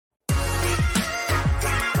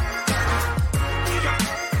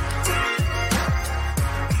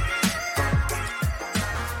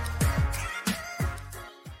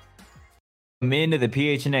Into the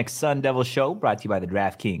PHNX Sun Devil Show, brought to you by the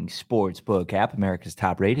DraftKings Sportsbook app, America's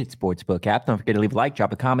top-rated sportsbook app. Don't forget to leave a like,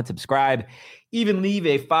 drop a comment, subscribe, even leave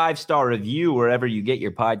a 5-star review wherever you get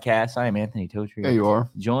your podcasts. I am Anthony Totri. There you are.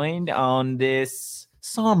 Joined on this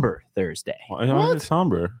somber Thursday. Why is it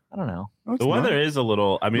somber? I don't know. No, The weather is a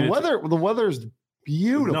little. I mean, the weather's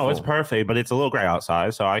beautiful. No, it's perfect, but it's a little gray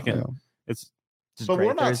outside, so I can. Yeah. It's Just But Gray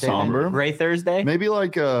we're not Thursday, somber. Gray Thursday? Maybe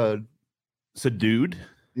like subdued.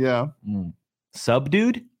 yeah,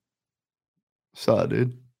 Subdued?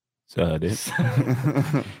 dude.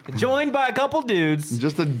 Joined by a couple dudes.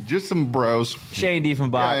 just some bros. Shane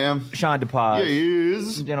Diefenbach. Yeah, I am. Sean DePaz.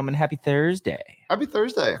 Yes. Gentlemen, happy Thursday. Happy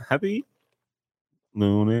Thursday. Happy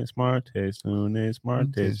lunes, martes, miércoles,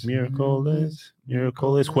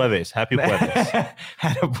 jueves. Happy jueves.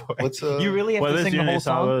 Attaboy. What's You really have to Jueves, sing the whole viernes,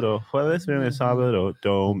 song? sábado. Jueves, viernes, sábado,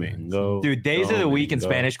 domingo. Dude, days of the week in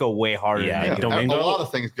Domingo. Spanish go way harder. Yeah, than Yeah, English. Domingo? a lot of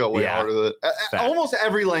things go way Yeah. harder than Fact. almost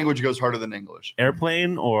every language goes harder than English.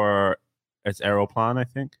 Airplane or it's aeroplan, I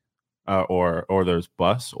think. Or there's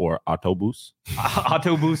bus or autobus.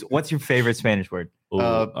 Autobus. What's your favorite Spanish word? Ooh,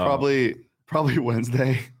 Probably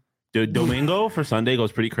Wednesday. Dude, Domingo for Sunday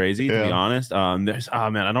goes pretty crazy, to be Yeah. honest. There's I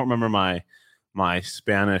don't remember my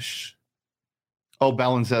Spanish.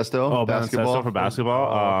 Baloncesto. Basketball for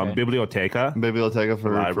basketball. Okay. Biblioteca Biblioteca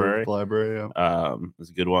for Library. library. Yeah.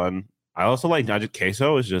 is a good one. I also like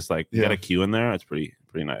queso. Is just like you Yeah. got a Q in there. It's pretty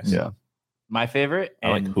nice. Yeah. My favorite,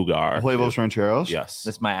 I like and jugar. Huevos rancheros. Yes.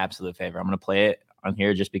 this is my absolute favorite. I'm going to play it on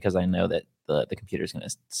here just because I know that the computer's going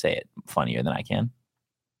to say it funnier than I can.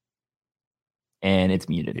 And it's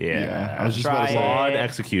muted. Yeah. I was just about to Try say. Flawed it.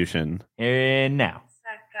 execution. And now,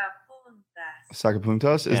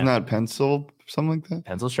 Sacapuntas. Isn't that pencil? Something like that.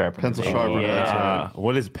 pencil sharpener. Pencil sharpener, Yeah. that's right.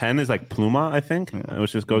 What is pen is like pluma, I think, Yeah.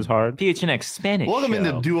 which just goes hard. PHNX Spanish. Welcome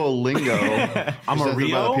into show. Duolingo. I'm Says a about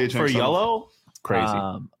Rio PHNX for Summit. yellow. Crazy.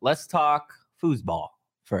 Let's talk foosball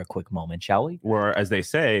for a quick moment, shall we? Or as they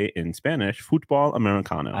say in Spanish, football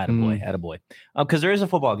americano. Attaboy, attaboy. Because there is a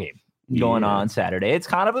football game going Yeah. on Saturday. It's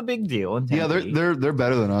kind of a big deal. In Yeah, Tempe. they're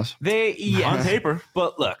better than us. They On yes. paper.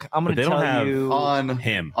 But look, I'm going But to they don't tell have you On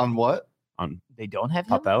Him. what? On they don't have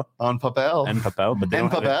him? papel. On papel. And papel. But they And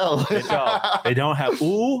don't have it. papel. They don't have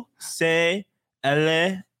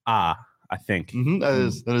UCLA, I think. Mhm,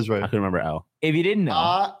 that is I right. couldn't remember L. If you didn't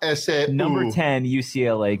know, ASU. number 10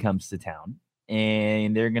 UCLA comes to town,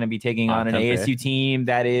 and they're going to be taking on an Tempe. ASU team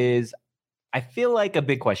that is, I feel like, a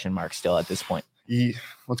big question mark still at this point.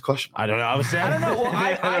 What's the question? I don't know. I was saying. I don't know.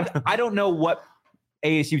 Well, I don't know what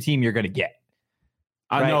ASU team you're going to get.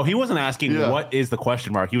 No, he wasn't asking Yeah. what is the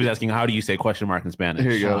question mark. He was asking how do you say question mark in Spanish.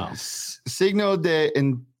 Here you go. Wow. Signo de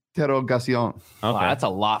interrogación. Okay. Wow, that's a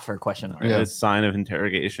lot for a question mark. Yeah. It's a sign of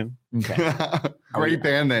interrogation. Okay. Great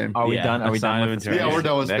band name. Are we done? Are a we sign done of with interrogation. Yeah, we're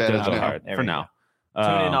done with That Spanish goes now. hard There for we now.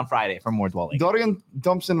 Tune in on Friday for more dwelling. Dorian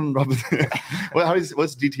Thompson and Robinson.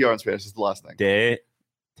 What's DTR in Spanish? Is the last thing. De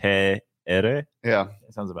te ere. Yeah.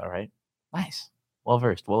 That sounds about right. Nice. Well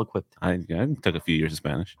versed, well equipped. I took a few years of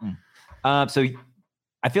Spanish. So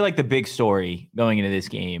I feel like the big story going into this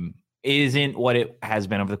game isn't what it has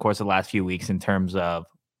been over the course of the last few weeks in terms of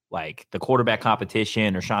like the quarterback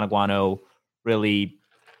competition or Sean Aguano really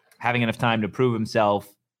having enough time to prove himself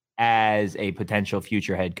as a potential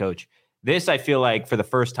future head coach. This, I feel like, for the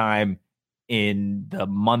first time in the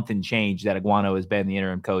month and change that Aguano has been the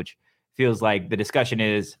interim coach, feels like the discussion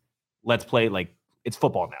is, let's play like it's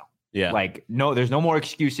football now. Yeah. Like, no, there's no more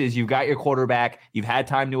excuses. You've got your quarterback. You've had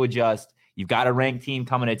time to adjust. You've got a ranked team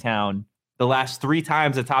coming to town. The last 3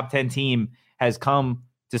 times a top 10 team has come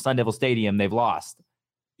to Sun Devil Stadium, they've lost.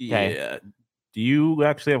 Okay. Yeah. Do you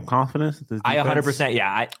actually have confidence that this I defense 100%.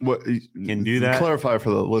 Yeah. What can do that? Clarify for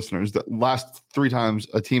the listeners. The last 3 times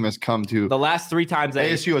a team has come to The last 3 times that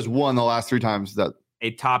ASU has won the last 3 times that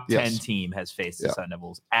a top 10 Yes. team has faced the Yeah. Sun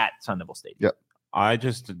Devils at Sun Devil Stadium. Yeah. I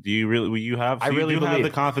just do you really? Will you have? I you really do have believe- the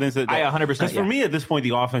confidence that. I 100%. Because for me at this point,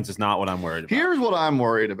 the offense is not what I'm worried about. Here's what I'm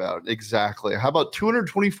worried about. Exactly. How about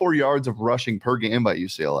 224 yards of rushing per game by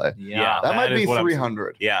UCLA? Yeah. That might is be what I'm-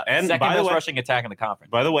 300. Yeah, and Second by the best way, rushing attack in the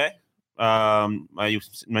conference. By the way, you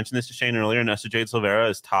mentioned this to Shane earlier. Nestor Jade Silvera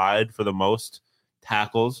is tied for the most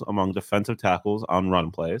tackles among defensive tackles on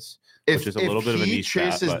run plays, which is a little bit of a he niche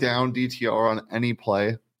stat, chases but- down DTR on any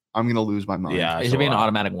play, I'm going to lose my mind. Yeah, it it's should a be an lot.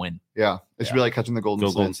 automatic win. Yeah. It should be like catching the golden,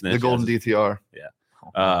 Golden snitch. snitch, The golden yes. DTR.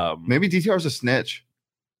 Maybe Maybe DTR is a snitch.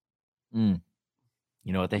 You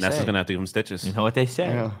know what they Nestor's say. gonna have to give him stitches. You know what they say.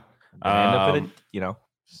 Yeah. They end up with it, you know.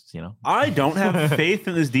 I don't have faith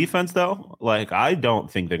in this defense, though. Like, I don't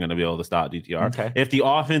think they're going to be able to stop DTR. Okay. If the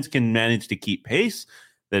offense can manage to keep pace,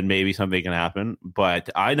 then maybe something can happen. But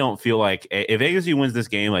I don't feel like if ASU wins this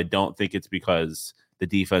game, I don't think it's because the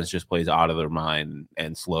defense just plays out of their mind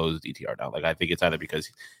and slows DTR down. Like I think it's either because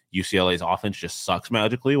UCLA's offense just sucks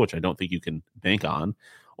magically, which I don't think you can bank on,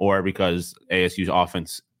 or because ASU's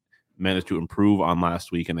offense managed to improve on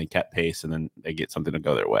last week and they kept pace and then they get something to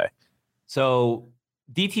go their way. So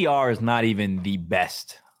DTR is not even the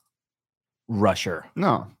best rusher.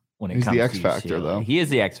 No. When he's the X factor, though. He is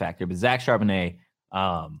the X factor, but Zach Charbonnet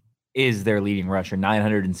is their leading rusher,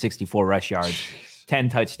 964 rush yards, 10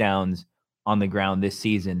 touchdowns on the ground this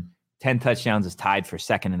season. 10 touchdowns is tied for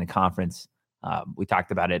second in the conference. We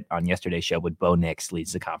talked about it on yesterday's show, but Bo Nix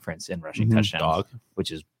leads the conference in rushing touchdowns,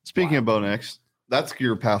 which is speaking of Bo Nix, that's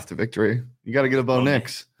your path to victory. You got to get a Bo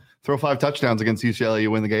Nix. Throw 5 touchdowns against UCLA,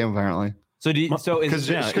 you win the game apparently. So because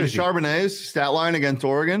Charbonnet's stat line against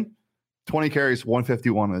Oregon, 20 carries,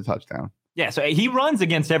 151 and a touchdown. Yeah, so he runs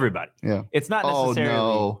against everybody. Yeah. It's not necessarily. Oh,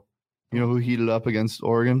 no. You know who heated up against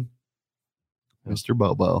Oregon? Mr.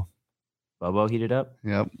 Bobo. Bobo heated up?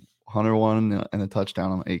 Yep. 101 and a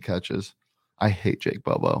touchdown on 8 catches. I hate Jake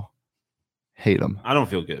Bobo. Hate him. I don't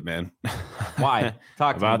feel good, man. Why?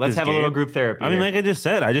 Talk to me. Let's have a little group therapy. I mean, like I just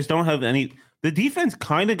said, I just don't have any. The defense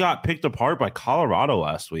kind of got picked apart by Colorado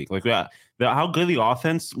last week. Like, how good the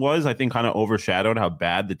offense was, I think, kind of overshadowed how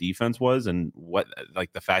bad the defense was, and what,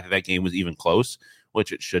 like, the fact that game was even close,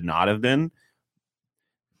 which it should not have been.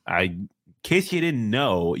 In case you didn't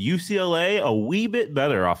know, UCLA a wee bit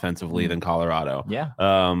better offensively than Colorado. Yeah.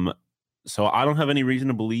 So I don't have any reason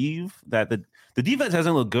to believe that the defense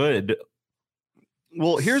hasn't looked good.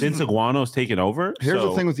 Well, since Iguano's taken over. Here's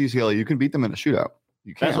the thing with UCLA: you can beat them in a shootout.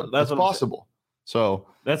 You can. That's possible. So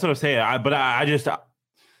that's what I'm saying. I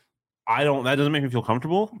don't. That doesn't make me feel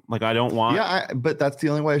comfortable. Like I don't want. Yeah, but that's the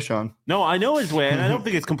only way, Sean. No, I know his way, and I don't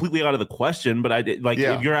think it's completely out of the question. But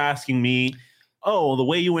if you're asking me, the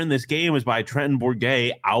way you win this game is by Trenton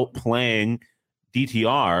Bourguet outplaying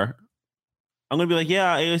DTR, I'm gonna be like,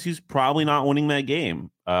 yeah, ASU's probably not winning that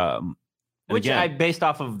game. Which based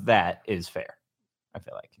off of that is fair. I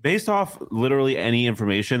feel like based off literally any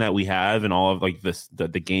information that we have and all of like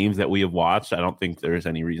the games that we have watched, I don't think there's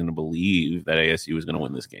any reason to believe that ASU is going to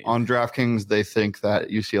win this game. On DraftKings, they think that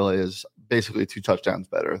UCLA is basically 2 touchdowns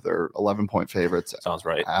better. They're 11-point favorites. Sounds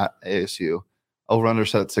right. At ASU. Over-under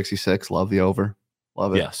set at 66. Love the over.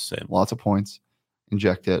 Love it. Yes, same. Lots of points.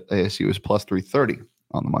 Inject it. ASU is plus 330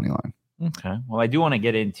 on the money line. Okay. Well, I do want to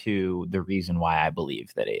get into the reason why I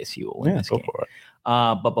believe that ASU will win this game. For it.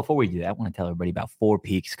 But before we do that, I want to tell everybody about 4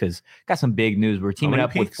 Peaks because got some big news. We're teaming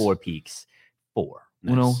up with 4 Peaks. 4.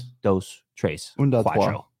 Nice. Uno, dos, tres,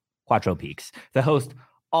 cuatro Peaks. The host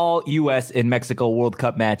all U.S. and Mexico World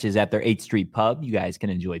Cup matches at their 8th Street pub. You guys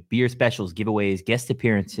can enjoy beer specials, giveaways, guest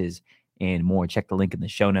appearances, and more. Check the link in the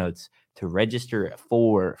show notes to register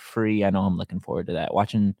for free. I know I'm looking forward to that.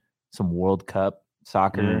 Watching some World Cup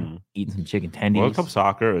soccer, eating some chicken tendies. World Cup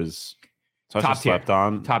soccer is such a slept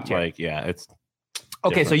on. Top tier. Like, yeah, it's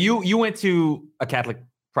okay. So you went to a Catholic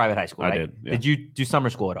private high school, right? I did. Yeah. Did you do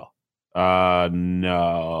summer school at all?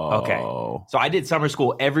 No. Okay. So I did summer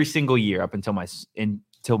school every single year up until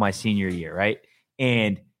my senior year, right?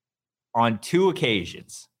 And on 2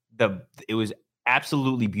 occasions, it was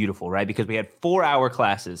absolutely beautiful, right? Because we had 4-hour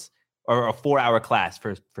classes or a 4-hour class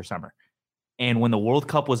for summer. And when the World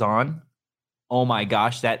Cup was on, oh my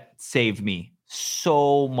gosh, that saved me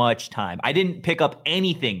so much time. I didn't pick up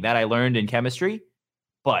anything that I learned in chemistry,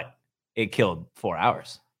 but it killed 4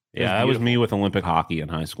 hours. Yeah, that was me with Olympic hockey in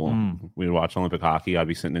high school. We would watch Olympic hockey. I'd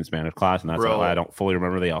be sitting in Spanish class, and that's why I don't fully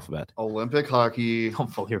remember the alphabet. Olympic hockey,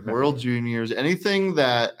 Don't fully remember. World Juniors, anything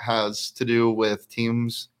that has to do with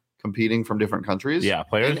teams competing from different countries. Yeah,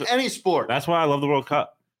 players. In any sport. That's why I love the World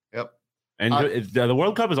Cup. Yep. And the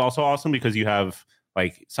World Cup is also awesome because you have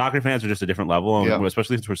like soccer fans are just a different level,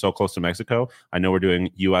 especially since we're so close to Mexico. I know we're doing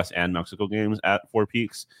U.S. and Mexico games at 4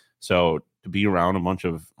 Peaks, so to be around a bunch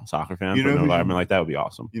of soccer fans in an environment like that would be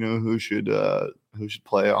awesome. You know who should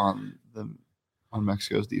play on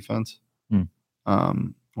Mexico's defense?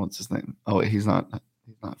 What's his name? Oh wait, he's not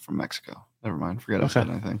from Mexico. Never mind. Forget I said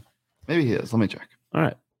anything. Maybe he is. Let me check. All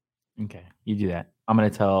right. Okay, you do that. I'm going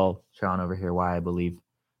to tell Sean over here why I believe,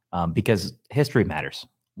 because history matters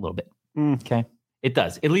a little bit. Okay, it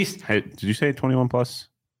does. At least. Hey, did you say 21 plus?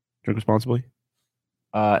 Drink responsibly.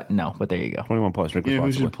 No, but there you go. 21 plus. Drink You know who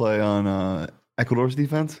responsibly. should play on Ecuador's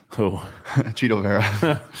defense? Who? Chito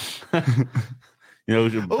Vera.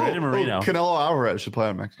 Brandon Moreno. Canelo Alvarez should play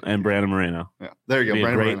on Mexico. And Brandon Moreno. Yeah, there you go.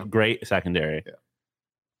 Brandon Moreno. Great secondary. Yeah.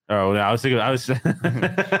 Oh, no, I was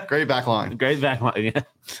Great back line. Great back line. Yeah.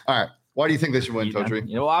 All right. Why do you think they should win, Totri?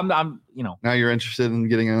 I'm Now you're interested in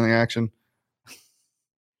getting in the action.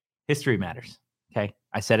 history matters. Okay.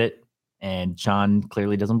 I said it, and Sean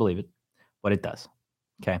clearly doesn't believe it, but it does.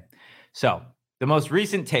 Okay. So the most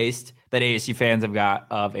recent taste that ASU fans have got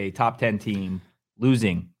of a top 10 team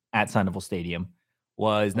losing at Sun Devil Stadium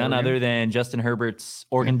was none other than Justin Herbert's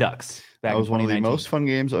Oregon Ducks. That was one of the most fun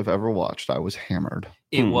games I've ever watched. I was hammered.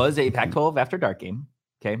 It was a Pac-12 after dark game.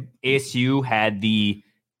 Okay. ASU had the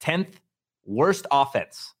 10th worst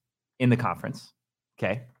offense in the conference.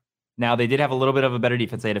 Okay. Now, they did have a little bit of a better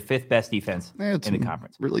defense. They had a 5th best defense in the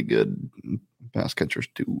conference. Really good pass catchers,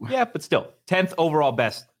 too. Yeah, but still, 10th overall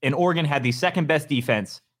best. And Oregon had the 2nd best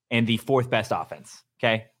defense and the 4th best offense.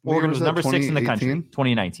 Okay. Oregon was number 6 in the country,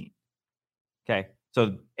 2019. Okay.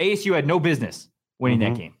 So ASU had no business winning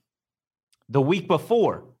that game. The week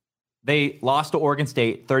before, they lost to Oregon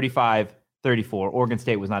State 35-34. Oregon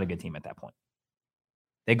State was not a good team at that point.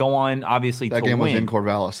 They go on, obviously, that game was in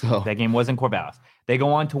Corvallis, though. That game was in Corvallis. They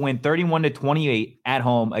go on to win 31-28 at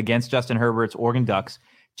home against Justin Herbert's Oregon Ducks.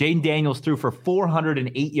 Jaden Daniels threw for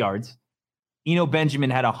 408 yards. Eno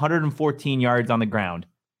Benjamin had 114 yards on the ground.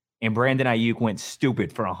 And Brandon Ayuk went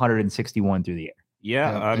stupid for 161 through the air.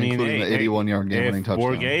 Yeah, I mean, including the 81-yard game-winning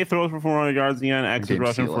touchdown. Bourget throws for 400 yards again. X is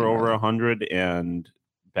rushing for over 100, and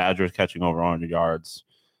Badgers catching over 100 yards.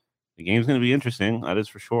 The game's going to be interesting. That is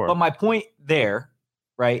for sure. But my point there,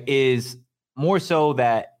 right, is more so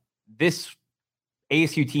that this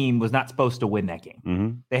ASU team was not supposed to win that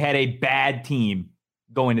game. They had a bad team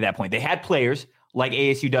going to that point. They had players like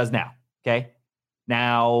ASU does now. Okay.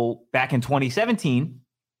 Now, back in 2017,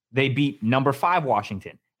 they beat number 5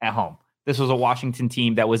 Washington at home. This was a Washington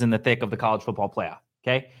team that was in the thick of the college football playoff.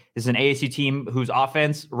 Okay. This is an ASU team whose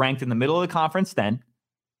offense ranked in the middle of the conference then,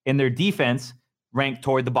 and their defense ranked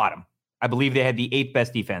toward the bottom. I believe they had the 8th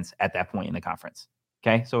best defense at that point in the conference.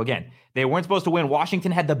 Okay. So again, they weren't supposed to win.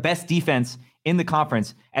 Washington had the best defense in the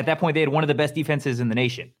conference. At that point, they had one of the best defenses in the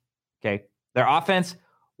nation. Okay. Their offense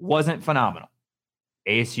wasn't phenomenal.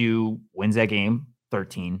 ASU wins that game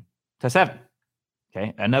 13-7.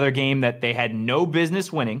 Okay. Another game that they had no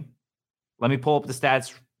business winning. Let me pull up the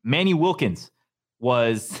stats. Manny Wilkins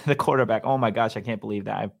was the quarterback. Oh my gosh, I can't believe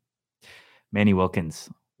that. Manny Wilkins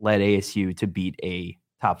led ASU to beat a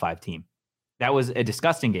top 5 team. That was a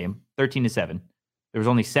disgusting game, 13-7. There was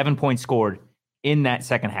only 7 points scored in that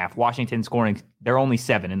second half. Washington scoring, they're only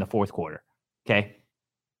 7 in the fourth quarter. Okay.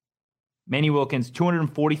 Manny Wilkins,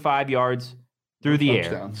 245 yards through the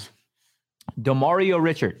air. Demario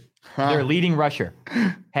Richard, their leading rusher,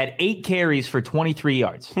 had 8 carries for 23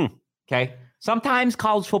 yards. Okay. Sometimes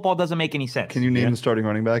college football doesn't make any sense. Can you name the starting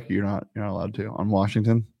running back? You're not allowed to on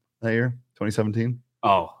Washington that year, 2017.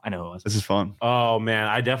 Oh, I know who it was. This is fun. Oh man,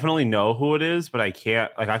 I definitely know who it is, but I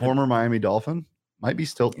can't. Former Miami Dolphin might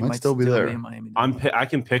still be there. I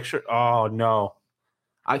can picture. Oh no,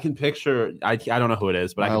 I can picture. I don't know who it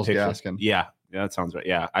is, but Miles I can picture. Gaskin. Yeah, that sounds right.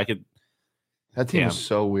 Yeah, I could. That team was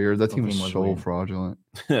so weird. That team was so weird. Fraudulent.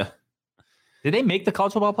 Did they make the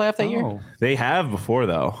college football playoff that year? They have before,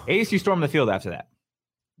 though. ASU stormed the field after that.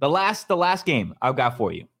 The last game I've got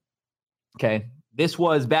for you. Okay. This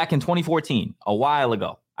was back in 2014, a while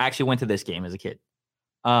ago. I actually went to this game as a kid.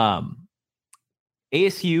 ASU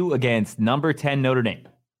against number 10 Notre Dame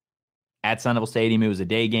at Sun Devil Stadium. It was a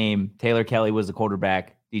day game. Taylor Kelly was the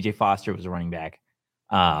quarterback. DJ Foster was the running back.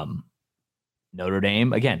 Notre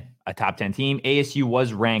Dame, again, a top 10 team. ASU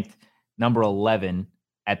was ranked number 11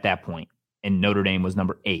 at that point, and Notre Dame was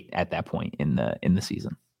number 8 at that point in the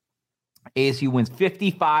season. ASU wins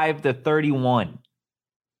 55-31.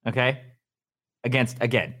 Okay? Against,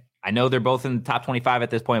 again, I know they're both in the top 25 at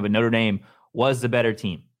this point, but Notre Dame was the better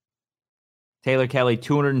team. Taylor Kelly,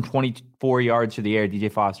 224 yards through the air.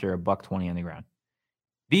 DJ Foster, $120 on the ground.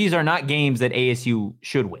 These are not games that ASU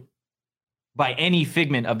should win by any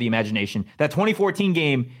figment of the imagination. That 2014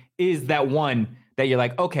 game is that one that you're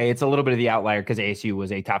like, okay, it's a little bit of the outlier because ASU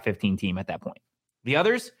was a top 15 team at that point. The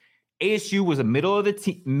others, ASU was a middle of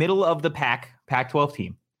the pack Pac-12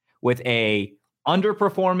 team with a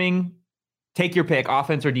underperforming, take your pick,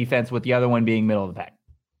 offense or defense, with the other one being middle of the pack.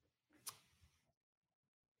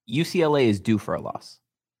 UCLA is due for a loss.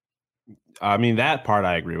 I mean, that part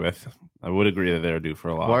I agree with. I would agree that they're due for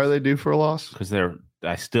a loss. Why are they due for a loss? Because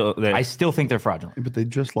I still think they're fraudulent. But they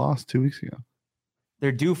just lost 2 weeks ago.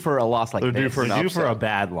 They're due for a loss like they're this. They're due for a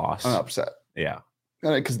bad loss. An upset. Yeah.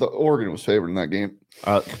 Because the Oregon was favored in that game.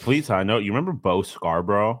 Complete side note. You remember Bo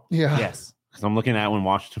Scarborough? Yeah. Yes. Because I'm looking at when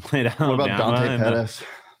Washington played out. What about Dante Pettis?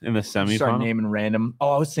 In the semifinal? Start naming random. Oh,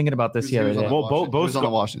 I was thinking about this the other day. Well, Bo was on the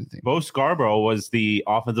Washington team. Bo Scarborough was the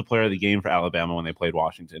offensive player of the game for Alabama when they played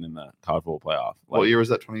Washington in the college football playoff. What year was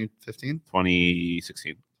that? 2015?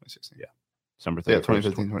 2016. 2016. Yeah. December 31st. Yeah,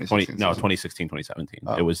 2015, 2016. 2016, 2017.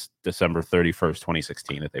 Oh. It was December 31st,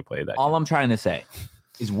 2016 that they played that. All I'm trying to say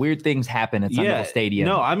is weird things happen at Sun Devil Stadium.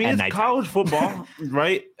 No, I mean, it's nighttime. college football,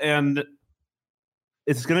 right? And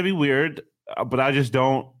it's going to be weird, but I just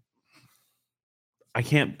don't. I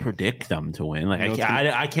can't predict them to win. Like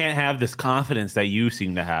I can't have this confidence that you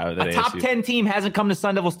seem to have. That a top 10 team hasn't come to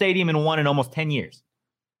Sun Devil Stadium and won in almost 10 years.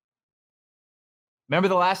 Remember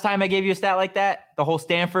the last time I gave you a stat like that? The whole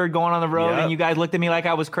Stanford going on the road, and you guys looked at me like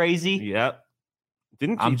I was crazy. Yep.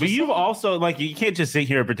 Didn't you? But you've also you can't just sit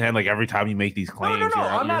here and pretend like every time you make these claims. No.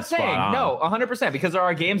 I'm not saying 100% because there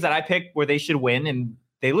are games that I pick where they should win and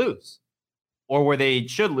they lose. Or where they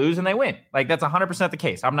should lose and they win. Like, that's 100% the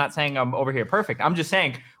case. I'm not saying I'm over here perfect. I'm just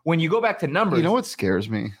saying when you go back to numbers. You know what scares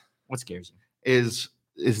me? What scares you? Is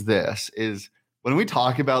when we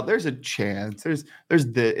talk about there's a chance,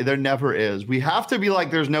 there never is. We have to be like,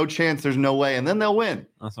 there's no chance, there's no way, and then they'll win.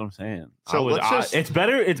 That's what I'm saying. So it's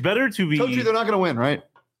better to be. Told you they're not going to win, right?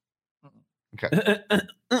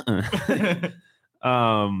 Okay.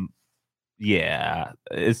 Yeah,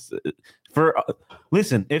 it's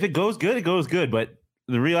listen, if it goes good, it goes good. But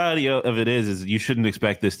the reality of it is you shouldn't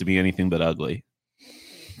expect this to be anything but ugly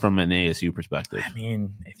from an ASU perspective. I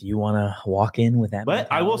mean, if you want to walk in with that, but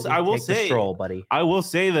I will say, stroll, buddy. I will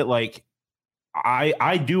say that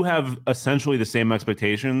I do have essentially the same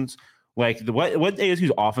expectations. Like what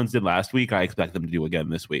ASU's offense did last week, I expect them to do again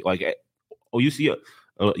this week. Like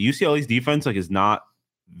UCLA's defense is not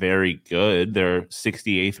very good. They're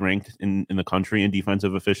 68th ranked in the country in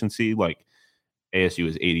defensive efficiency. Like ASU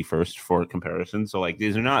is 81st for comparison. So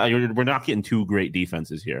these are not, we're not getting two great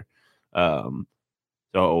defenses here.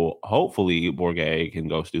 So hopefully Bourget can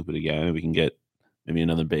go stupid again and we can get maybe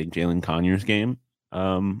another big Jalen Conyers game.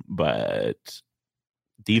 But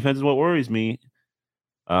defense is what worries me.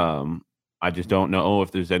 I just don't know if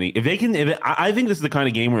there's any. I think this is the kind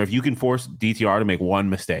of game where if you can force DTR to make one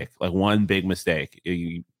mistake, like one big mistake,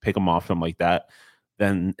 you pick them off something like that,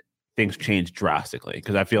 then things change drastically.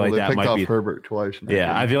 Because I feel like that might be Herbert twice.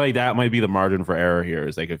 Yeah, I feel like that might be the margin for error here.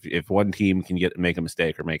 Is like if one team can make a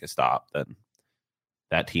mistake or make a stop, then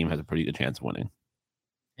that team has a pretty good chance of winning.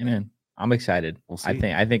 Amen. I'm excited. We'll see.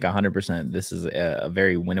 I think 100% this is a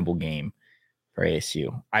very winnable game for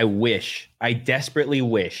ASU. I desperately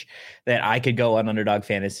wish that I could go on Underdog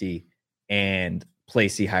Fantasy and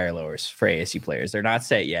place the higher lowers for ASU players. They're not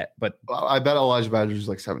set yet, but I bet Elijah Badger is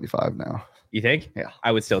like 75 now. You think? Yeah.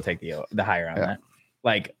 I would still take the higher on that.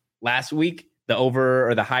 Like last week, the over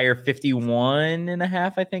or the higher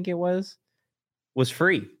 51.5, I think it was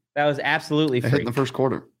free. That was absolutely free. Hit in the first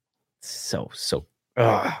quarter. Such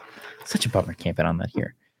a bummer. Can't bet on that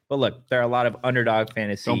here. But look, there are a lot of Underdog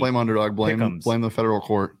Fantasy. Don't blame Underdog. Blame the federal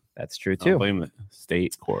court. That's true too. Don't blame the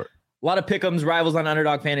state court. A lot of pick'ems, rivals on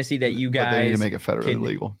Underdog Fantasy that you guys. But they need to make it federally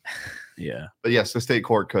legal. Yeah. But yes, the state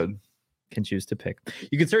court can choose to pick.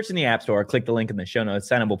 You can search in the App Store, click the link in the show notes,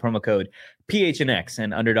 signable promo code PHNX,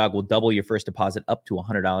 and Underdog will double your first deposit up to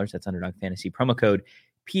 $100. That's Underdog Fantasy promo code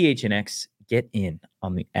PHNX. Get in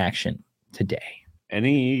on the action today. Did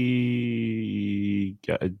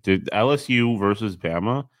LSU versus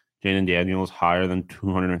Bama? Jaden Daniels higher than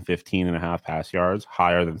 215.5 pass yards,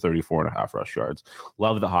 higher than 34.5 rush yards.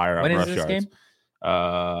 Love the higher on rush yards. Game?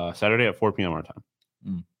 Saturday at 4 p.m. our time.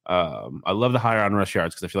 I love the higher on rush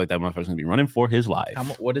yards because I feel like that motherfucker's gonna be running for his life.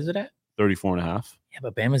 What is it at? 34.5. Yeah,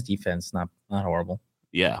 but Bama's defense not horrible.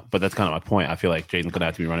 Yeah, but that's kind of my point. I feel like Jaden's gonna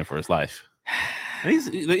have to be running for his life. And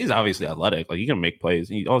he's obviously athletic. Like he can make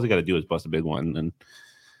plays. All he got to do is bust a big one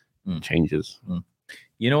and changes.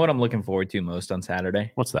 You know what I'm looking forward to most on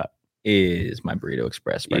Saturday? What's that? Is my Burrito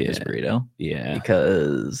Express breakfast burrito. Yeah.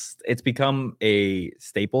 Because it's become a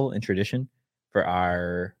staple and tradition for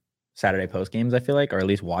our Saturday post games, I feel like, or at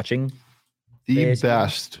least watching. The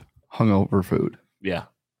best hungover food. Yeah.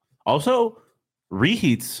 Also,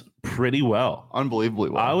 reheats pretty well.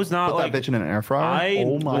 Unbelievably well. I was not put that bitch in an air fryer.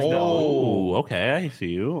 Oh my god. Oh, okay. I see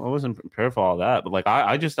you. I wasn't prepared for all that. But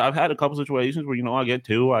I've had a couple situations where I get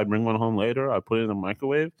two. I bring one home later. I put it in the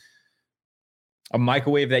microwave. A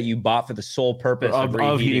microwave that you bought for the sole purpose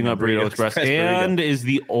of heating up Burrito Express and is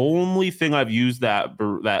the only thing I've used that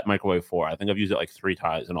microwave for. I think I've used it like 3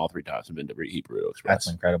 times, and all 3 times have been to reheat Burrito Express. That's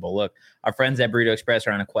incredible. Look, our friends at Burrito Express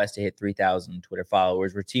are on a quest to hit 3,000 Twitter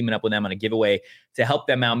followers. We're teaming up with them on a giveaway to help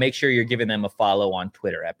them out. Make sure you're giving them a follow on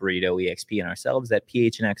Twitter at BurritoEXP and ourselves at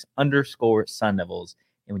PHNX_Sun Devils.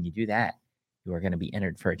 And when you do that, you are going to be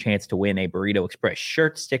entered for a chance to win a Burrito Express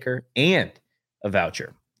shirt, sticker, and a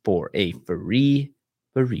voucher for a free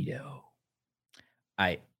burrito.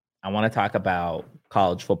 I want to talk about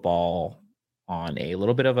college football on a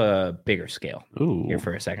little bit of a bigger scale here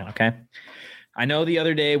for a second, okay? I know the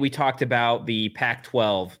other day we talked about the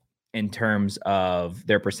Pac-12 in terms of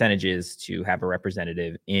their percentages to have a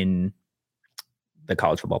representative in the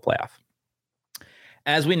college football playoff.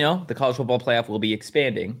 As we know, the college football playoff will be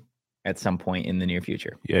expanding at some point in the near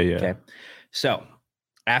future. Yeah. Okay. So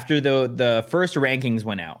after the first rankings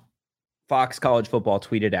went out, Fox College Football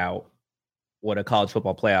tweeted out what a college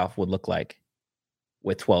football playoff would look like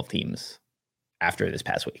with 12 teams after this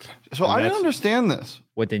past week. So I didn't understand this.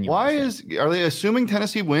 What didn't you Are they assuming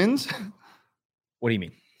Tennessee wins? What do you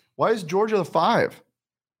mean? Why is Georgia the 5?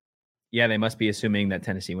 Yeah, they must be assuming that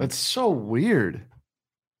Tennessee wins. That's so weird.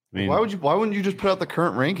 I mean, why wouldn't you just put out the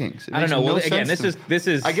current rankings? I don't know. Well, again, this is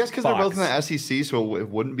I guess because they're both in the SEC, so it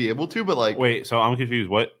wouldn't be able to, but like wait, so I'm confused.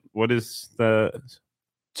 What is the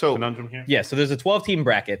conundrum here? Yeah, so there's a 12-team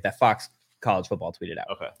bracket that Fox College Football tweeted out.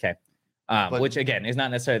 Okay. Which again is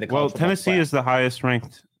not necessarily the college Tennessee is the highest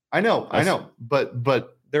ranked. I know,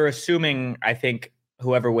 but they're assuming, I think,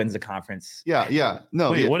 whoever wins the conference. Yeah.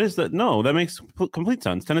 No, wait, what is that? No, that makes complete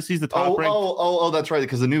sense. Tennessee's the top ranked. That's right,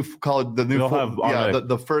 because the new Power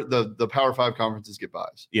 5 conferences get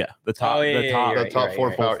buys. Yeah, the top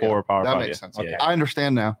four Power 5. That makes sense. Okay. I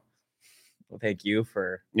understand now. Well, thank you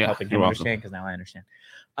for helping him welcome. understand, because now I understand.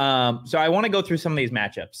 So I want to go through some of these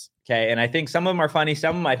matchups, okay? And I think some of them are funny.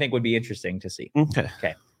 Some of them I think would be interesting to see.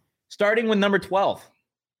 Okay. Starting with number 12.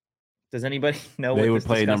 Does anybody know they what would this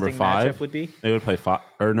play number 5 would be? They would play 5,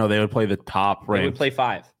 or no? They would play the top ranked. They would play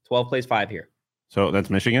 5. 12 plays 5 here. So that's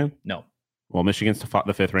Michigan. No. Well, Michigan's the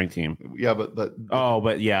 5th ranked team. Yeah,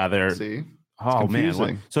 but yeah, they're. See. Oh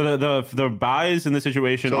man! So the buys in the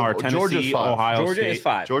situation are Tennessee, Ohio Georgia State. Is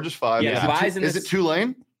 5. Georgia's 5. Yeah. Is it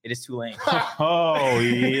Tulane? It is Tulane. Oh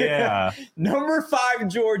yeah. Number 5,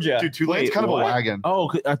 Georgia. Dude, Tulane's kind of a wagon.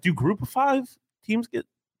 Oh, do Group of 5 teams get?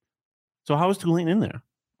 So how is Tulane in there?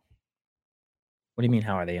 What do you mean?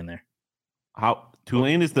 How are they in there? How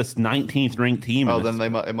Tulane is the 19th ranked team. Oh, then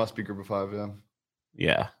it must be Group of 5. Yeah.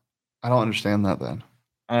 Yeah. I don't understand that then.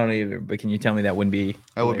 I don't either. But can you tell me that wouldn't be?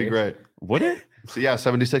 That would be great. Would it? So yeah,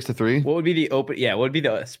 76-3. What would be the open? Yeah, what would be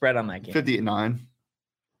the spread on that game? 58-9.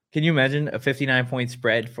 Can you imagine a 59-point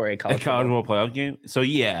spread for a college football playoff game? So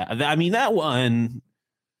yeah, I mean that one,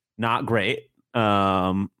 not great.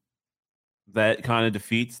 That kind of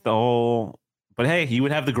defeats the whole. But hey, he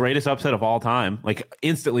would have the greatest upset of all time. Like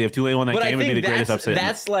instantly, if Tulane won that game, it would be the greatest upset.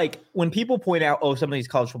 That's like when people point out, some of these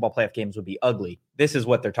college football playoff games would be ugly. This is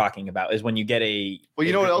what they're talking about: is when you get a. Well,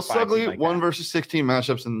 you know what else is ugly? Like 1 versus 16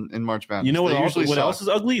 matchups in March Madness. You know what else is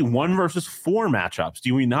ugly? 1 versus 4 matchups.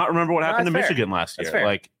 Do we not remember what happened to Michigan last year?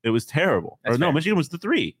 Like it was terrible. Michigan was the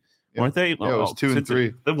 3. Yeah. Weren't they? Yeah, it was 2 and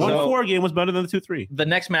 3. The 1-4 game was better than the 2-3. The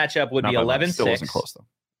next matchup would be 11-6. Still wasn't close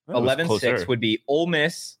though. 11-6 would be Ole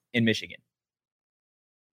Miss in Michigan.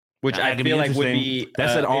 Which I feel like would be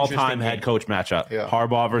that's an all-time head coach matchup. Yeah.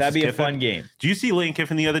 Harbaugh versus that'd be Kiffin. A fun game. Do you see Lane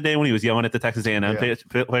Kiffin the other day when he was yelling at the Texas A&M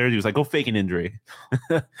players? He was like, "Go fake an injury."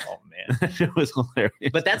 Oh man, it was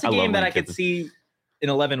hilarious. But that's a game that I could see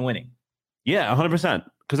in 11 winning. Yeah, 100%.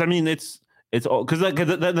 Because I mean, it's all because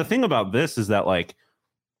the thing about this is that like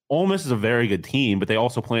Ole Miss is a very good team, but they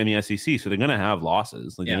also play in the SEC, so they're going to have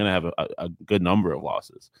losses. Like they're going to have a good number of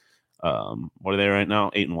losses. What are they right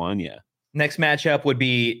now? 8-1. Yeah. Next matchup would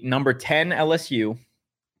be number 10 LSU,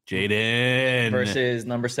 Jaden, versus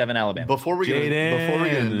number 7 Alabama. Before we get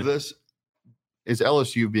into this, is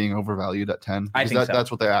LSU being overvalued at 10? I think so.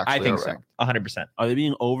 That's what they actually. I think are so. 100%. Are they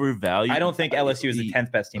being overvalued? I don't think LSU is the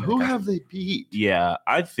 10th best team. Who have they beat? Yeah,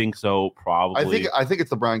 I think so. Probably. I think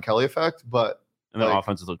it's the Brian Kelly effect, but their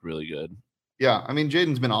offenses look really good. Yeah, I mean,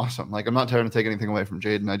 Jaden's been awesome. Like, I'm not trying to take anything away from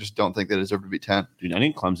Jaden. I just don't think they deserve to be 10. Dude, I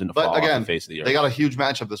need Clemson to fall off the face of the earth. They got a huge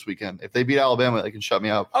matchup this weekend. If they beat Alabama, they can shut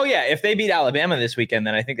me up. Oh, yeah. If they beat Alabama this weekend,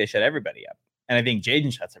 then I think they shut everybody up. And I think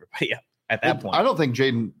Jaden shuts everybody up at that point. I don't think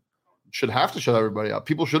Jaden should have to shut everybody up.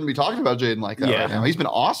 People shouldn't be talking about Jaden like that right now. He's been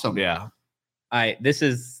awesome. Yeah. This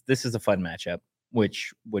is a fun matchup,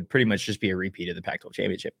 which would pretty much just be a repeat of the Pac-12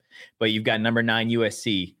 championship. But you've got number 9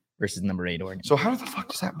 USC versus number 8 Oregon. So how the fuck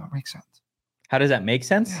does that make sense? How does that make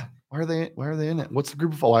sense? Yeah. Why are they in it? What's the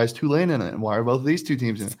group of why is Tulane in it? And why are both of these two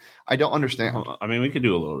teams in it? I don't understand. I mean, we could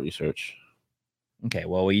do a little research. Okay,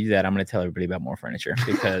 well, we do that. I'm going to tell everybody about More Furniture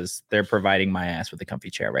because they're providing my ass with a comfy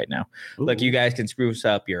chair right now. Ooh. Look, you guys can spruce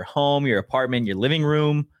up your home, your apartment, your living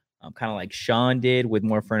room, kind of like Sean did with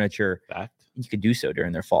More Furniture. Fact. You could do so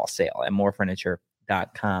during their fall sale at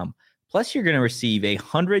morefurniture.com. Plus, you're going to receive a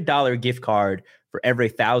 $100 gift card for every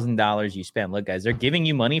 $1,000 you spend. Look, guys, they're giving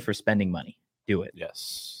you money for spending money. Do it.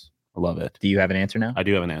 Yes. I love it. Do you have an answer now? I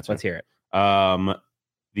do have an answer. Let's hear it.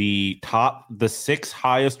 the 6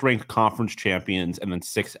 highest ranked conference champions, and then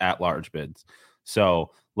 6 at-large bids.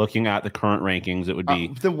 So looking at the current rankings, it would be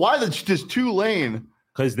then why just Tulane?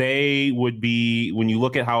 Because they would be, when you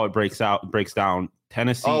look at how it breaks down,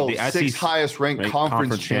 Tennessee, the 6 highest ranked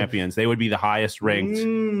conference champions, they would be the highest ranked.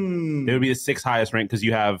 They would be the 6 highest ranked because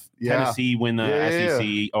you have Tennessee win the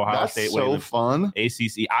SEC, Ohio State win the fun.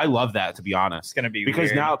 ACC. I love that, to be honest. It's going to be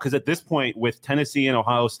because at this point with Tennessee,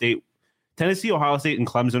 Ohio State, and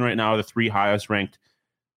Clemson right now are the 3 highest ranked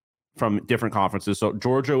from different conferences. So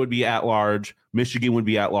Georgia would be at large, Michigan would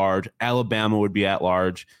be at large, Alabama would be at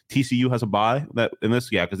large. TCU has a bye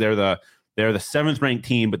because they're the 7th ranked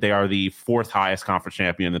team, but they are the 4th highest conference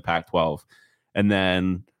champion in the Pac-12. And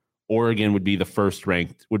then Oregon would be the 1st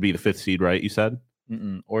ranked, would be the 5th seed, right? You said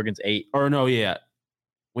Oregon's 8. Or no, yeah.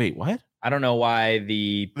 Wait, what? I don't know why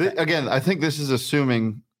again. I think this is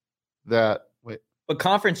assuming that. But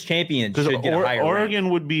conference champions should get a higher Oregon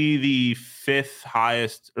rank. Would be the 5th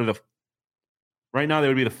highest, right now they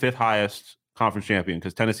would be the 5th highest conference champion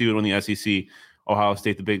because Tennessee would win the SEC, Ohio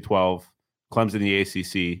State the Big 12, Clemson the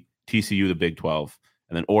ACC, TCU the Big 12,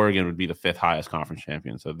 and then Oregon would be the 5th highest conference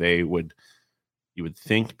champion. So they would, you would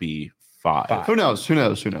think, be 5. Who knows?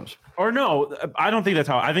 Or no, I don't think that's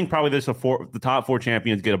how. I think probably the top 4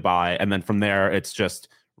 champions get a bye, and then from there it's just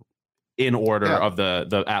in order of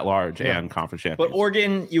the at-large and conference champions. But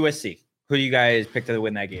Oregon, USC, who do you guys pick to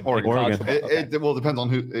win that game? Oregon. It depends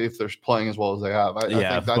on if they're playing as well as they have. I think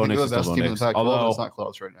they're the best team in the Pac-12. It's not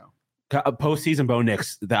close right now. Postseason Bo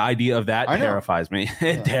Nix, the idea of that terrifies me.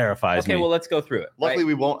 It terrifies me. Okay, well, let's go through it. Luckily,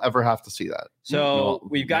 we won't ever have to see that. So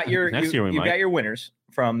we've got you've got your winners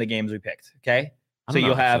from the games we picked. Okay, so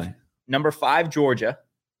you'll have number 5 Georgia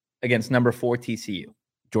against number 4 TCU.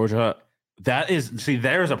 Georgia,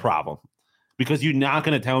 there's a problem because you're not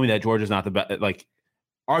going to tell me that Georgia's not the best. Like,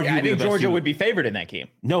 arguably, I think Georgia would be favored in that game.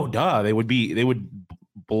 No, duh, they would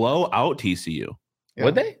blow out TCU. Yeah,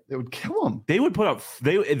 would they? They would kill them. They would put up.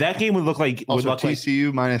 That game would look like.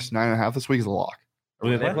 TCU minus 9.5 this week is a lock.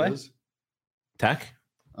 Would they play? Tech?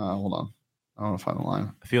 Hold on. I want to find the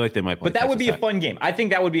line. I feel like they might play. But that would be a fun game. I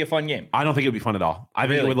think that would be a fun game. I don't think it would be fun at all. I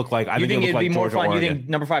think it would look like. You think it'd be more fun? Oregon. You think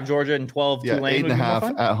number 5 Georgia and 12 Tulane?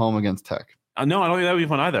 8.5 at home against Tech. No, I don't think that would be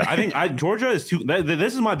fun either. I think Georgia is too.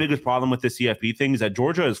 This is my biggest problem with the CFP thing is that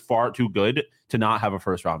Georgia is far too good to not have a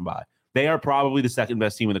first round bye. They are probably the 2nd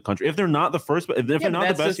best team in the country. If they're not the first, if they're not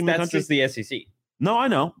the best team in the country, that's just the SEC. No, I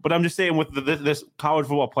know, but I'm just saying with this college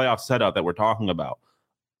football playoff setup that we're talking about,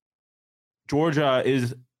 Georgia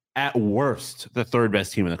is at worst the 3rd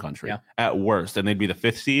best team in the country. Yeah. At worst, and they'd be the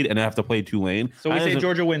 5th seed, and they have to play Tulane. So we say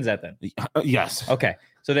Georgia wins that then. Yes. Okay.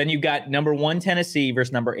 So then you've got number 1 Tennessee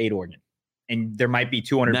versus number 8 Oregon. And there might be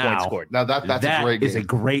 200 points scored. Now that's a great game. Is a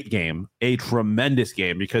great game, a tremendous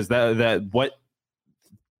game because that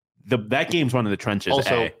game's one of the trenches.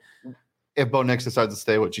 Also, if Bo Nix decides to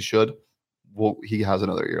stay, which he should, he has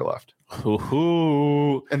another year left.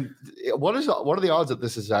 Ooh. And what are the odds that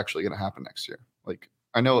this is actually going to happen next year? Like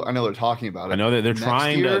I know they're talking about it. I know that they're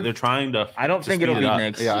trying to. I don't think it'll be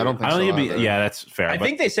next. Yeah, I don't think it'll be. Yeah, that's fair. I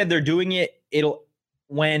think they said they're doing it.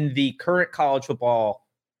 When the current college football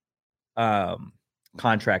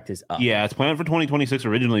contract is up. Yeah, it's planned for 2026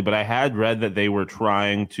 originally, but I had read that they were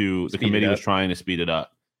trying to. The committee was trying to speed it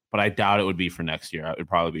up, but I doubt it would be for next year. It would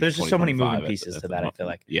probably be. There's just so many moving pieces to that. I feel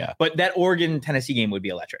like. Yeah, but that Oregon Tennessee game would be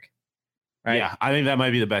electric, right? Yeah, I think that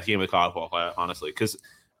might be the best game of the college football, honestly, because,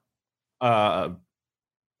 with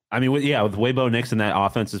the way Bo Nix and that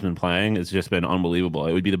offense has been playing, it's just been unbelievable.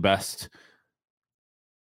 It would be the best.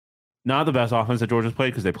 Not the best offense that Georgia's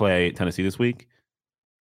played because they play Tennessee this week.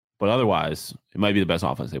 But otherwise, it might be the best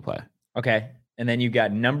offense they play. Okay. And then you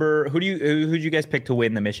got who'd you guys pick to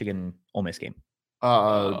win the Michigan Ole Miss game?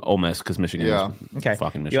 Ole Miss, because Michigan is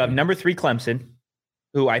fucking Michigan. You have number 3 Clemson,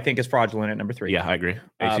 who I think is fraudulent at number 3. Yeah, I agree.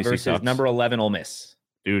 Versus sucks. Number 11 Ole Miss.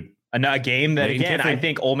 Dude. A game that, Lane again, Kiffin. I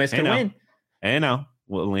think Ole Miss can win. I know.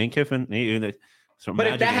 Well, Lane Kiffin. But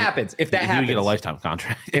if that happens, you get a lifetime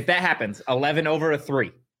contract. If that happens, 11 over a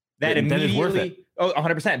 3. That immediately, worth it.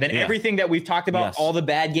 100%. Then everything that we've talked about, all the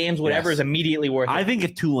bad games, whatever, is immediately worth it. I think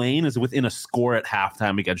if Tulane is within a score at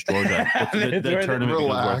halftime against Georgia, the tournament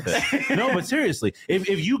becomes worth it. No, but seriously, if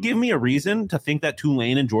you give me a reason to think that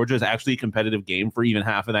Tulane and Georgia is actually a competitive game for even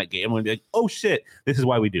half of that game, I'm going to be like, oh shit, this is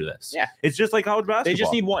why we do this. Yeah. It's just like college basketball. They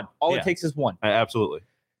just need one. All it takes is one. Absolutely.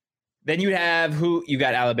 Then you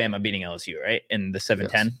got Alabama beating LSU, right? In the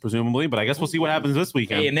 7-10. Yes, presumably, but I guess we'll see what happens this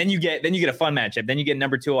weekend. Hey, and then you get a fun matchup. Then you get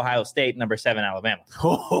number 2 Ohio State, number 7 Alabama.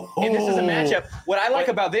 And this is a matchup. What I like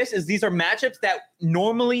about this is these are matchups that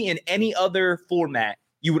normally in any other format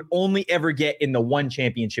you would only ever get in the one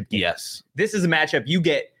championship game. Yes. This is a matchup you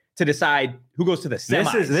get to decide who goes to the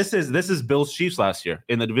semis. This is Bills Chiefs last year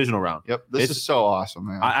in the divisional round. Yep, this is so awesome,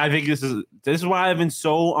 man. I think this is why I've been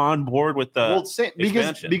so on board with the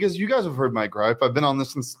because you guys have heard my gripe. I've been on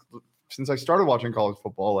this since I started watching college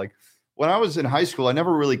football. Like when I was in high school, I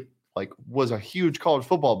never really was a huge college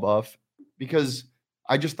football buff because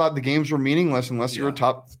I just thought the games were meaningless unless you're a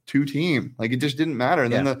top 2 team. Like it just didn't matter.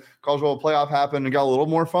 And then the college football playoff happened and got a little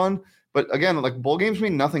more fun. But again, like bowl games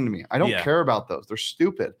mean nothing to me. I don't care about those. They're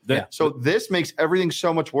stupid. So this makes everything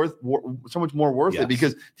so much more worth it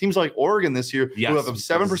because teams like Oregon this year who have a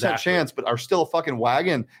 7% chance but are still a fucking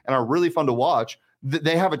wagon and are really fun to watch.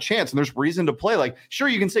 They have a chance and there's reason to play. Like, sure,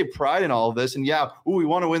 you can say pride in all of this and we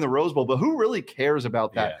want to win the Rose Bowl, but who really cares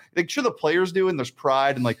about that? Like, sure, the players do and there's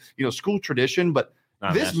pride and school tradition, but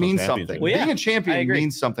this means something. Well, being a champion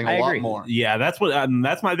means something a lot more. Yeah, that's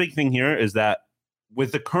my big thing here is that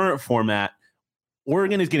with the current format,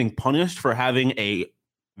 Oregon is getting punished for having a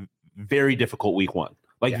very difficult week 1.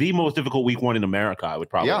 Like the most difficult week 1 in America, I would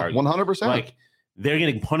probably argue. 100%. Like they're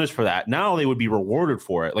getting punished for that. Now they would be rewarded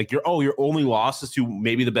for it. Like your only loss is to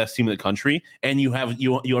maybe the best team in the country, and you're a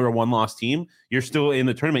 1-loss team. You're still in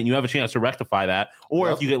the tournament. You have a chance to rectify that.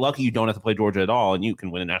 Or if you get lucky, you don't have to play Georgia at all, and you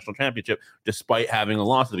can win a national championship despite having a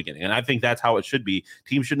loss at the beginning. And I think that's how it should be.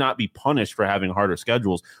 Teams should not be punished for having harder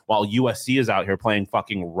schedules while USC is out here playing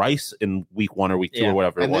fucking Rice in week 1 or week 2 or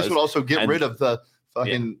whatever it was. And this would also get rid of the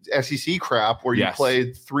fucking SEC crap where you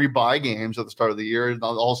play 3 bye games at the start of the year and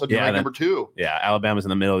all of a sudden you're ranked number 2. Yeah, Alabama's in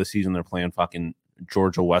the middle of the season. They're playing fucking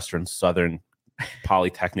Georgia Western Southern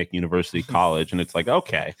Polytechnic University College, and it's like,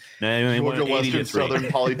 okay. Georgia Western Southern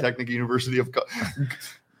Polytechnic University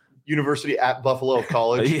at Buffalo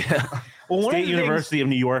College. Yeah. Well, State University of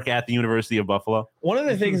New York at the University of Buffalo. One of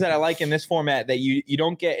the things that I like in this format that you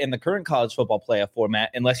don't get in the current college football playoff format,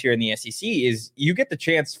 unless you're in the SEC, is you get the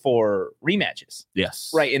chance for rematches.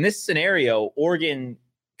 Yes. Right. In this scenario, Oregon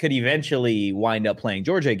could eventually wind up playing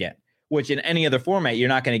Georgia again, which in any other format you're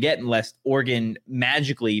not going to get unless Oregon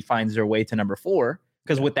magically finds their way to number 4.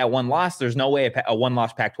 Because with that one loss, there's no way a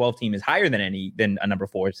one-loss Pac-12 team is higher than a number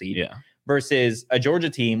 4 seed. Yeah. Versus a Georgia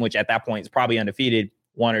team, which at that point is probably undefeated.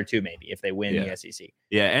 1 or 2 maybe if they win the SEC.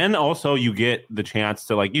 Yeah, and also you get the chance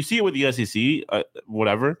to you see it with the SEC,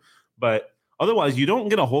 whatever, but otherwise you don't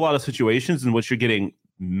get a whole lot of situations in which you're getting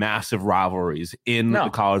massive rivalries in the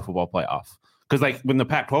college football playoff. Because when the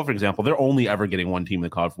Pac-12, for example, they're only ever getting one team in the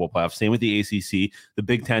college football playoff. Same with the ACC. The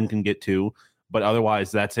Big Ten can get 2, but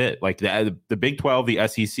otherwise that's it. Like the Big 12, the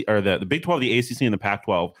SEC, or the Big 12, the ACC, and the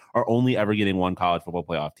Pac-12 are only ever getting one college football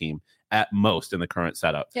playoff team at most in the current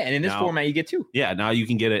setup. Yeah, and in this format, you get 2. Yeah, now you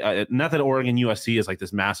can get it. Not that Oregon USC is like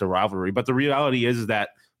this massive rivalry, but the reality is that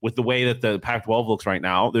with the way that the Pac-12 looks right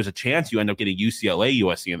now, there's a chance you end up getting UCLA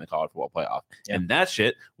USC in the college football playoff, and that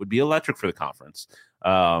shit would be electric for the conference.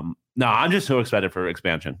 No, I'm just so excited for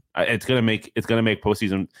expansion. It's gonna make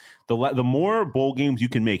postseason. The more bowl games you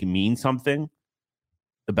can make mean something,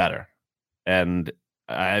 the better. And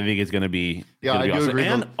I think it's going to be I do awesome. agree.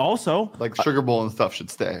 And also, Sugar Bowl and stuff should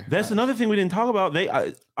stay. That's another thing we didn't talk about. They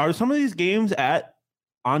are some of these games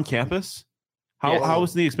on campus. How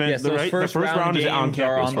is the expansion? The first round is on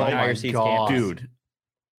campus. Right? Higher seats campus.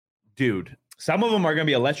 Dude. Some of them are going to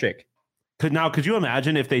be electric. Could you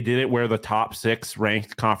imagine if they did it where the top 6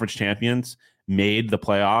 ranked conference champions made the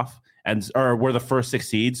playoff or were the first 6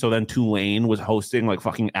 seeds? So then Tulane was hosting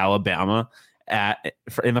fucking Alabama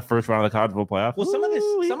in the first round of the college football playoff. Well, some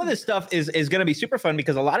of this stuff is going to be super fun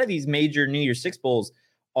because a lot of these major New Year's Six bowls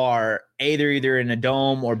are either in a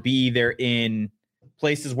dome or B, they're in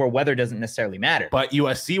places where weather doesn't necessarily matter. But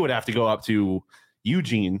USC would have to go up to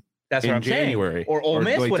Eugene. That's what I'm January, saying. Or Ole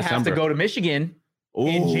Miss would have to go to Michigan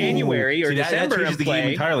in January or December. That changes the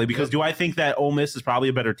game entirely because do I think that Ole Miss is probably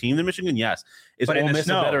a better team than Michigan? Yes. Is Ole Miss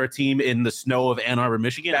a better team in the snow of Ann Arbor,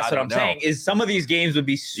 Michigan? That's what I'm saying. Is some of these games would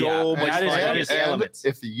be so much fun. And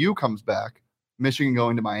if the U comes back, Michigan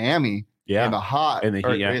going to Miami in the hot in the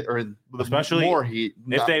heat, or especially more heat.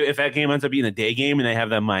 If that game ends up being a day game and they have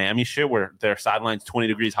that Miami shit where their sideline's 20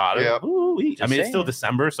 degrees hotter. Yep. It's still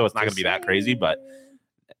December, so it's not going to be that crazy, but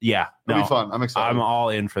yeah, it'll be fun. I'm excited. I'm all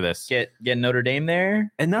in for this. Get Notre Dame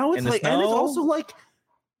there, and now it's and it's also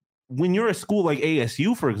when you're a school like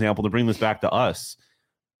ASU, for example, to bring this back to us,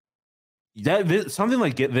 something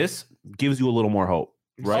like this gives you a little more hope,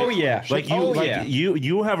 right? Oh yeah,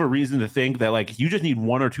 you have a reason to think that you just need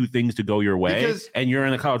 1 or 2 things to go your way, and you're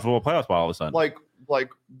in the college football playoffs all of a sudden. Like a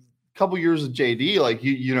couple years of JD,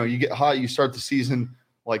 you get hot, you start the season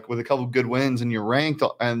with a couple good wins, and you're ranked,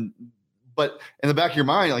 But in the back of your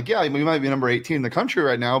mind, like, yeah, we might be number 18 in the country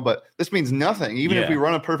right now, but this means nothing. Even if we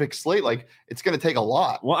run a perfect slate, like it's going to take a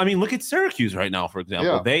lot. Well, I mean, look at Syracuse right now, for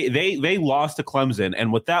example. Yeah. They lost to Clemson,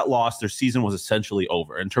 and with that loss, their season was essentially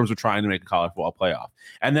over in terms of trying to make a college football playoff.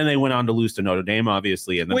 And then they went on to lose to Notre Dame,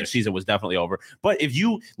 obviously, and then their season was definitely over. But if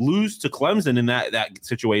you lose to Clemson in that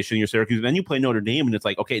situation, you're Syracuse, then you play Notre Dame, and it's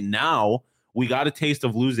like, okay, now we got a taste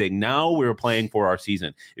of losing. Now we're playing for our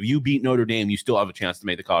season. If you beat Notre Dame, you still have a chance to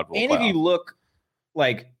make the college football playoff. And if you look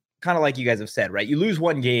like kind of like you guys have said, right? You lose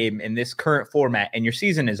one game in this current format, and your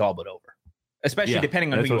season is all but over. Especially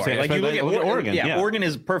depending on who you are. Like you look at Oregon. Yeah, Oregon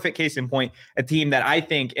is perfect case in point. A team that I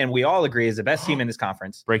think, and we all agree, is the best team in this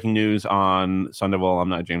conference. Breaking news on Sun Devil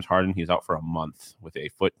alumni James Harden. He's out for a month with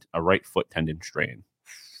a right foot tendon strain.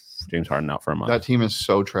 James Harden out for a month. That team is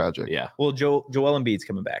so tragic. Yeah. Well, Joel Embiid's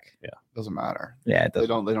coming back. Yeah. Doesn't matter. Yeah, it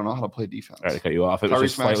doesn't. They don't know how to play defense. All right, to cut you off. It was Tyrese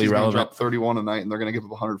just slightly relevant. Drop 31 tonight, and they're going to give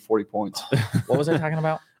up 140 points. What was I talking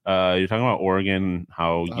about? You're talking about Oregon,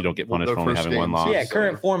 how you don't get punished for only having one loss. Yeah,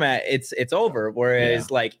 current format, it's over.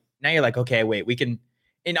 Whereas like now you're like, okay, wait, we can.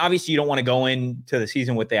 And obviously you don't want to go into the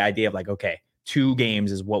season with the idea of like, okay, 2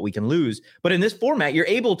 games is what we can lose. But in this format, you're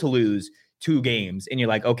able to lose 2 games, and you're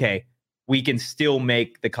like, okay, we can still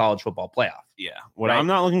make the college football playoff. Yeah. What I'm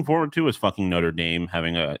not looking forward to is fucking Notre Dame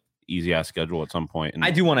having a easy ass schedule at some point. And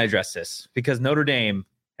I do want to address this because Notre Dame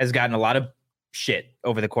has gotten a lot of shit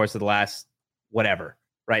over the course of the last whatever.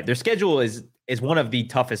 Right, their schedule is one of the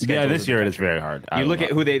toughest schedules. Yeah, this year it is very hard. You look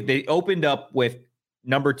at who they opened up with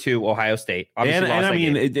number 2 Ohio State. Obviously and I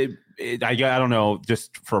mean, I don't know,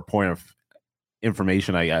 just for a point of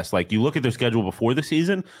information, I guess. Like you look at their schedule before the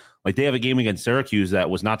season, like they have a game against Syracuse that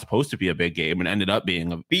was not supposed to be a big game and ended up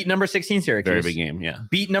being a beat number 16 Syracuse, very big game. Yeah,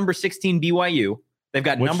 beat number 16 BYU. They've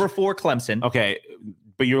got number 4 Clemson. Okay,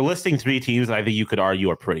 but you're listing 3 teams that I think you could argue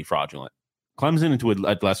are pretty fraudulent. Clemson to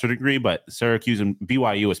a lesser degree, but Syracuse and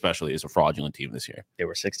BYU especially is a fraudulent team this year. They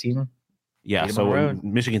were 16. Yeah, so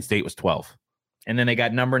Michigan State was 12. And then they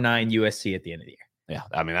got number 9 USC at the end of the year. Yeah,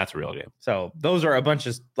 I mean, that's a real game. So those are a bunch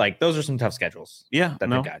of, those are some tough schedules. Yeah, that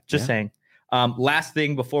they've got. Just saying. Last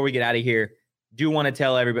thing before we get out of here, do want to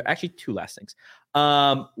tell everybody, actually 2 last things.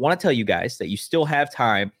 Want to tell you guys that you still have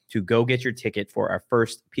time to go get your ticket for our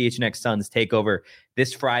first PHNX Suns takeover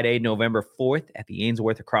this Friday, November 4th at the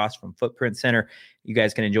Ainsworth across from Footprint Center. You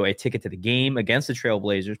guys can enjoy a ticket to the game against the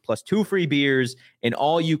Trailblazers, plus 2 free beers, and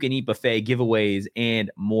all-you-can-eat buffet giveaways,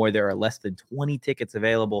 and more. There are less than 20 tickets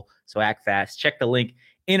available, so act fast. Check the link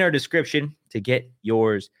in our description to get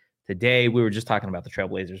yours today. We were just talking about the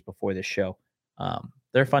Trailblazers before this show.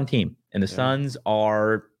 They're a fun team, and the Suns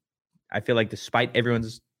are, I feel like despite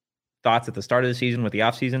everyone's thoughts at the start of the season with the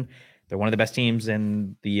offseason, they're one of the best teams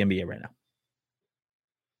in the NBA right now.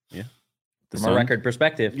 Yeah. From a record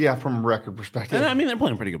perspective. Yeah, from a record perspective. I mean, they're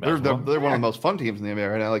playing pretty good basketball. They're one of the most fun teams in the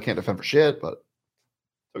NBA right now. They can't defend for shit, but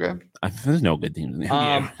okay. There's no good teams in the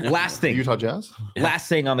NBA. Last thing. Utah Jazz? Last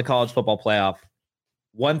thing on the college football playoff.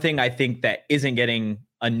 One thing I think that isn't getting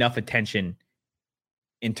enough attention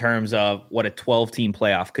in terms of what a 12-team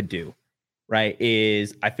playoff could do, right,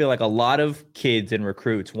 is I feel like a lot of kids and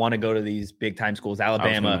recruits want to go to these big-time schools,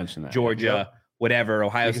 Alabama, Georgia, whatever,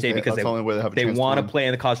 Ohio State, because they want to play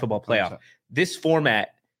in the college football playoff. 100%. This format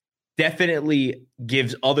definitely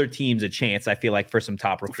gives other teams a chance, I feel like, for some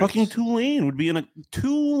top recruits. Fucking Tulane would be in a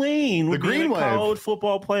college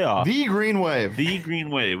football playoff. The Green Wave. The Green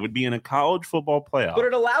Wave would be in a college football playoff. But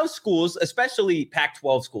it allows schools, especially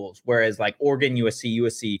Pac-12 schools, whereas like Oregon,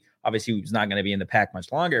 USC obviously is not going to be in the Pac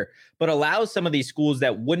much longer, but allows some of these schools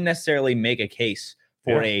that wouldn't necessarily make a case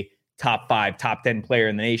for a top 5, top 10 player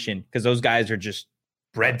in the nation, because those guys are just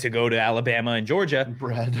bred to go to Alabama and Georgia.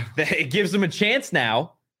 It gives them a chance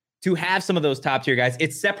now to have some of those top tier guys.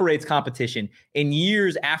 It separates competition. In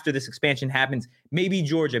years after this expansion happens, maybe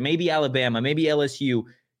Georgia, maybe Alabama, maybe LSU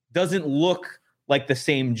doesn't look like the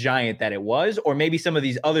same giant that it was, or maybe some of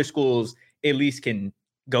these other schools at least can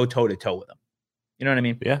go toe to toe with them. You know what I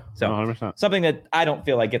mean? Yeah. So 100%. Something that I don't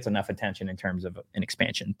feel like gets enough attention in terms of an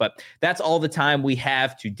expansion, but that's all the time we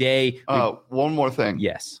have today. One more thing.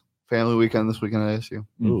 Yes. Family weekend this weekend at ASU.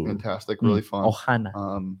 Ooh. Fantastic. Really fun. Ohana.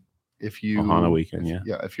 Ohana weekend,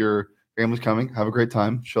 if your family's coming, have a great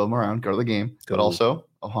time, show them around, go to the game, but also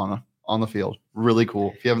Ohana on the field, really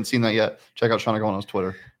cool. If you haven't seen that yet, check out Sean Aguano's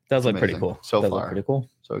Twitter. Does look pretty cool. Look pretty cool.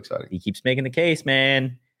 So exciting. He keeps making the case,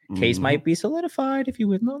 man. Case might be solidified if you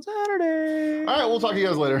win on Saturday. All right, we'll talk to you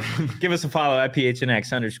guys later. Give us a follow at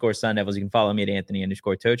PHNX_Sun Devils. You can follow me at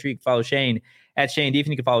Anthony_Totri. You can follow Shane at Shane Deef,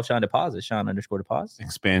 and you can follow Sean DePaz at Sean_DePaz.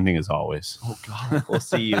 Expanding as always. Oh, God. We'll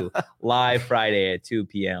see you live Friday at 2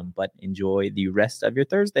 p.m., but enjoy the rest of your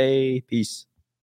Thursday. Peace.